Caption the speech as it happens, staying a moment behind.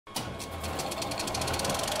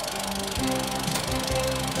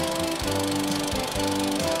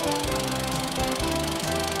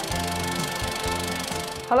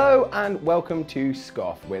Hello and welcome to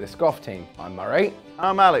Scoff. We're the Scoff team. I'm Murray.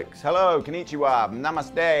 I'm Alex. Hello, konnichiwa,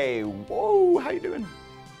 namaste. Whoa, how you doing?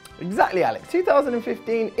 Exactly, Alex.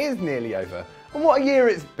 2015 is nearly over. And what a year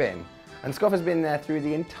it's been. And Scoff has been there through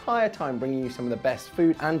the entire time, bringing you some of the best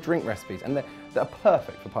food and drink recipes, and that are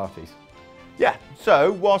perfect for parties. Yeah,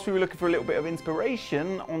 so whilst we were looking for a little bit of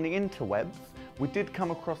inspiration on the interwebs, we did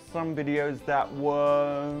come across some videos that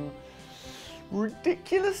were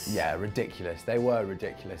ridiculous. Yeah, ridiculous. They were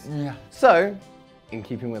ridiculous. Yeah. So, in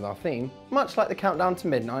keeping with our theme, much like the countdown to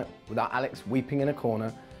midnight, without Alex weeping in a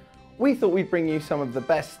corner, we thought we'd bring you some of the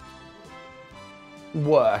best,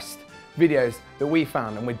 worst videos that we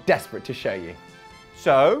found, and we're desperate to show you.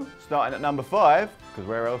 So, starting at number 5, because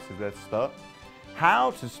where else is there to start?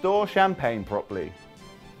 How to store champagne properly.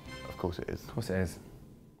 Of course it is. Of course it is.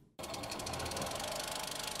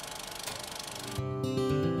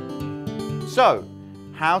 So,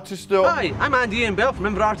 how to store... Hi, I'm Andy Ian Bell from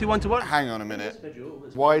Inverarity 1-to-1. Hang on a minute.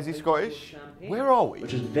 Why is he Scottish? Where are we?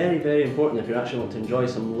 Which is very, very important if you actually want to enjoy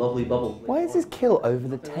some lovely bubble. Why is this kill over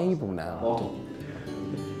the table now? Bottle.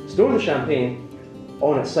 Store the champagne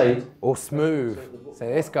on its side. Or smooth. So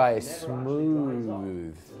this guy is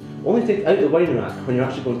smooth. Only take it out of the wine rack when you're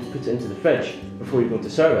actually going to put it into the fridge before you're going to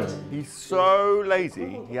serve it. He's so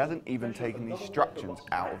lazy, he hasn't even taken the instructions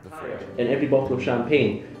out of the fridge. In every bottle of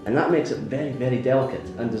champagne, and that makes it very, very delicate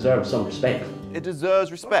and deserves some respect. It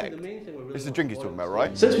deserves respect. It's the drink he's talking about,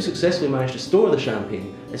 right? Since we successfully managed to store the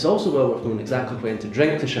champagne, it's also well worth knowing exactly when to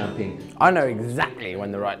drink the champagne. I know exactly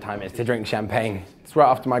when the right time is to drink champagne. It's right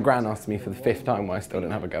after my gran asked me for the 5th time why I still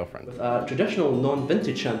didn't have a girlfriend. With traditional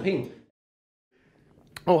non-vintage champagne.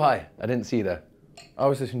 Oh hi, I didn't see you there. I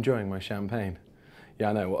was just enjoying my champagne.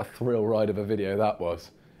 Yeah, I know, what a thrill ride of a video that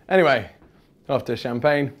was. Anyway, after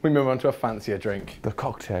champagne, we move on to a fancier drink. The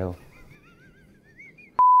cocktail.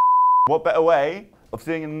 What better way of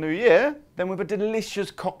seeing in the new year than with a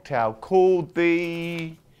delicious cocktail called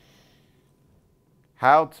the...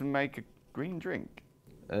 How to make a green drink.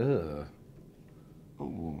 Ugh.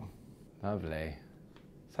 Ooh. Lovely.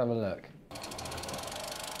 Let's have a look.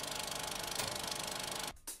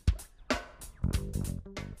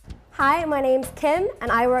 Hi, my name's Kim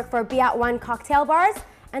and I work for Be At One Cocktail Bars,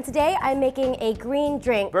 and today I'm making a green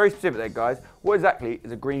drink. Very specific there, guys. What exactly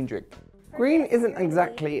is a green drink? Green isn't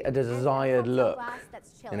exactly a desired look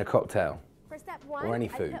in a cocktail. For step one, or any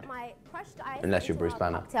I food. put my crushed ice Unless you're into Bruce a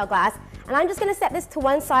Banner. cocktail glass, and I'm just going to set this to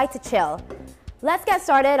one side to chill. Let's get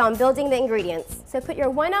started on building the ingredients. So put your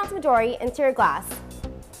 1 ounce Midori into your glass.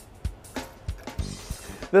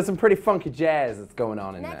 There's some pretty funky jazz that's going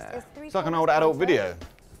on in Next there. is 3 It's like an old adult video.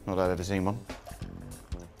 Not that I've ever seen one.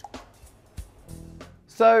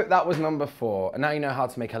 So that was number 4, and now you know how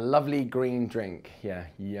to make a lovely green drink. Yeah,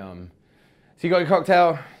 yum. So you got your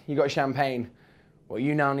cocktail, you got your champagne. What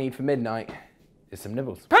you now need for midnight is some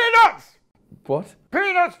nibbles. Peanuts! What?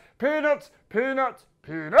 Peanuts! Peanuts! Peanuts!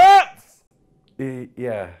 Peanuts!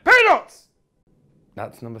 Yeah. Peanuts!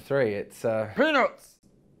 That's number 3. It's Peanuts!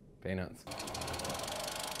 peanuts.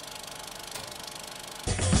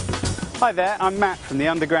 Hi there, I'm Matt from the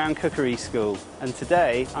Underground Cookery School, and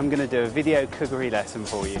today I'm going to do a video cookery lesson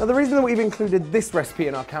for you. Now the reason that we've included this recipe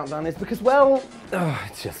in our countdown is because, well,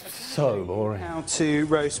 it's just so boring. How to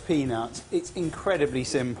roast peanuts. It's incredibly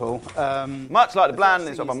simple. Much like the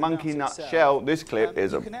blandness of a monkey nut shell, this clip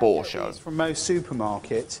is a you can bore now get show. these from most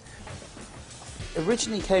supermarkets.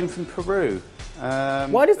 Originally came from Peru.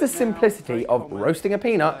 Why does the simplicity of roasting a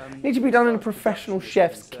peanut need to be done in a professional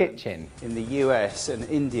chef's kitchen? In the US and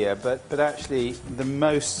India, but actually the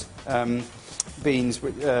most beans,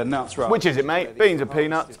 nuts rather. Which is it, mate? Beans or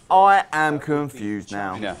peanuts? I am confused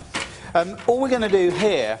now. Yeah. All we're going to do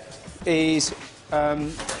here is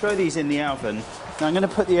throw these in the oven. Now I'm going to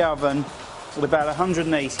put the oven at about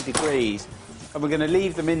 180 degrees, and we're going to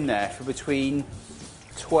leave them in there for between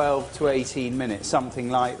 12 to 18 minutes, something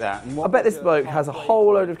like that. And I bet this bloke has a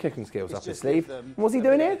whole load of cooking skills up his sleeve. And what's he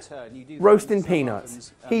doing here? Roasting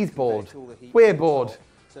peanuts. He's bored. We're bored.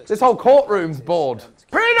 This whole courtroom's bored.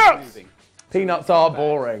 Peanuts! Peanuts are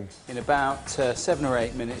boring. In about 7 or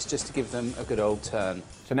 8 minutes, just to give them a good old turn.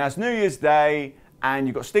 So now it's New Year's Day, and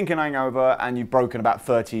you've got stinking hangover, and you've broken about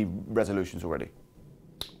 30 resolutions already.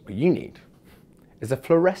 What you need is a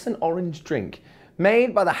fluorescent orange drink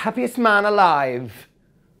made by the happiest man alive.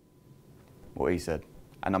 What he said.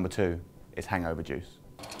 And number 2 is hangover juice.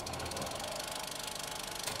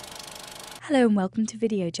 Hello and welcome to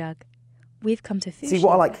Videojug. We've come to See,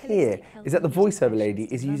 what I like here is that the voiceover lady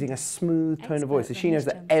is using a smooth tone of voice, so she knows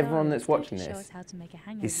that everyone that's watching this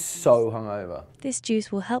is so hungover. This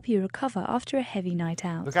juice will help you recover after a heavy night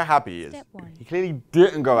out. Look how happy he is. Step 1. He clearly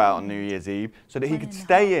didn't go out on New Year's Eve so that he could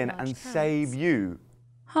stay in and save you.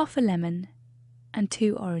 Half a lemon and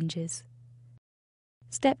 2 oranges.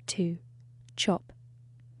 Step 2. Chop.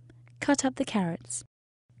 Cut up the carrots.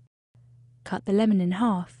 Cut the lemon in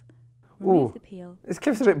half. Remove Ooh, the peel. this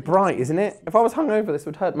clip's a bit bright, isn't it? If I was hungover, this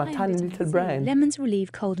would hurt my tiny little brain. Lemons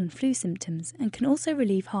relieve cold and flu symptoms and can also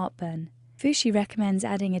relieve heartburn. Fushi recommends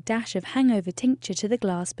adding a dash of hangover tincture to the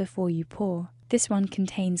glass before you pour. This one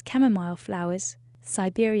contains chamomile flowers,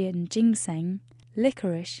 Siberian ginseng,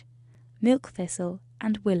 licorice, milk thistle,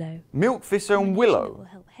 and willow. Milk thistle and willow?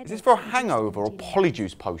 Is this for a hangover or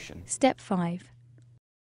polyjuice potion? Step 5.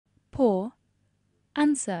 Pour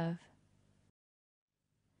and serve.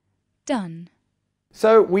 Done.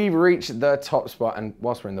 So we've reached the top spot, and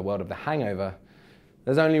whilst we're in the world of the hangover,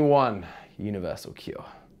 there's only one universal cure.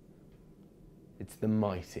 It's the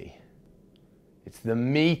mighty, it's the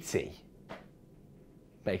meaty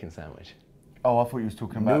bacon sandwich. Oh, I thought you was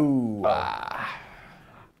talking about... No.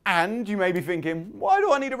 And you may be thinking, why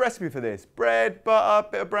do I need a recipe for this? Bread, butter,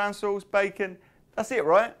 bit of brown sauce, bacon. That's it,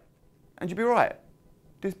 right? And you'd be right.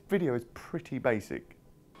 This video is pretty basic.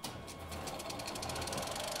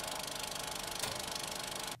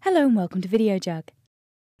 Hello and welcome to Videojug.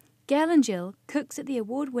 Gail and Jill, cooks at the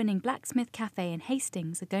award-winning Blacksmith Cafe in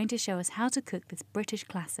Hastings, are going to show us how to cook this British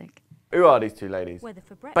classic. Who are these two ladies?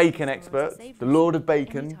 Bacon or experts, as a the Lord of any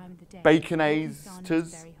Bacon, time of the day.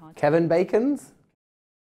 baconators. Kevin Bacon's?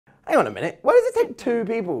 Hang on a minute, why does it take 2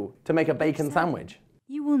 people to make a bacon sandwich?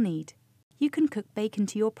 You will need. You can cook bacon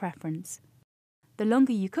to your preference. The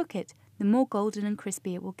longer you cook it, the more golden and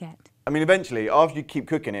crispy it will get. I mean, eventually, after you keep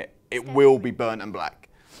cooking it, it will be burnt and black.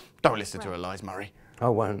 Don't listen to her lies, Murray. I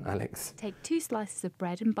won't, Alex. Take 2 slices of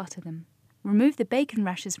bread and butter them. Remove the bacon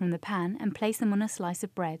rashers from the pan and place them on a slice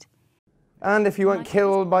of bread. And if you weren't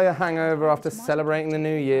killed by a hangover after celebrating the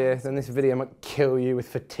new year, then this video might kill you with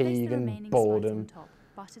fatigue and boredom.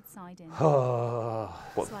 Buttered side in.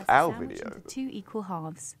 What's Slice our the sandwich video? into 2 equal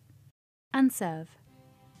halves. And serve.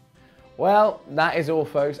 Well, that is all,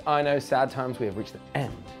 folks. I know, sad times, we have reached the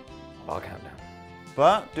end of our countdown.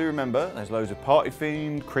 But do remember, there's loads of party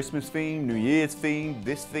themed, Christmas themed, New Year's themed,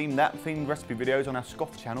 this themed, that themed recipe videos on our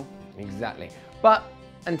Scoff channel. Exactly. But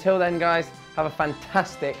until then, guys, have a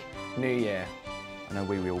fantastic new year. I know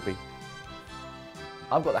we will be.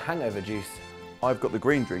 I've got the hangover juice. I've got the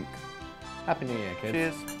green drink. Happy New Year,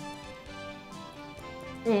 kids.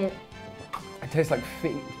 Cheers. It tastes like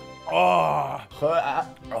feet. Oh.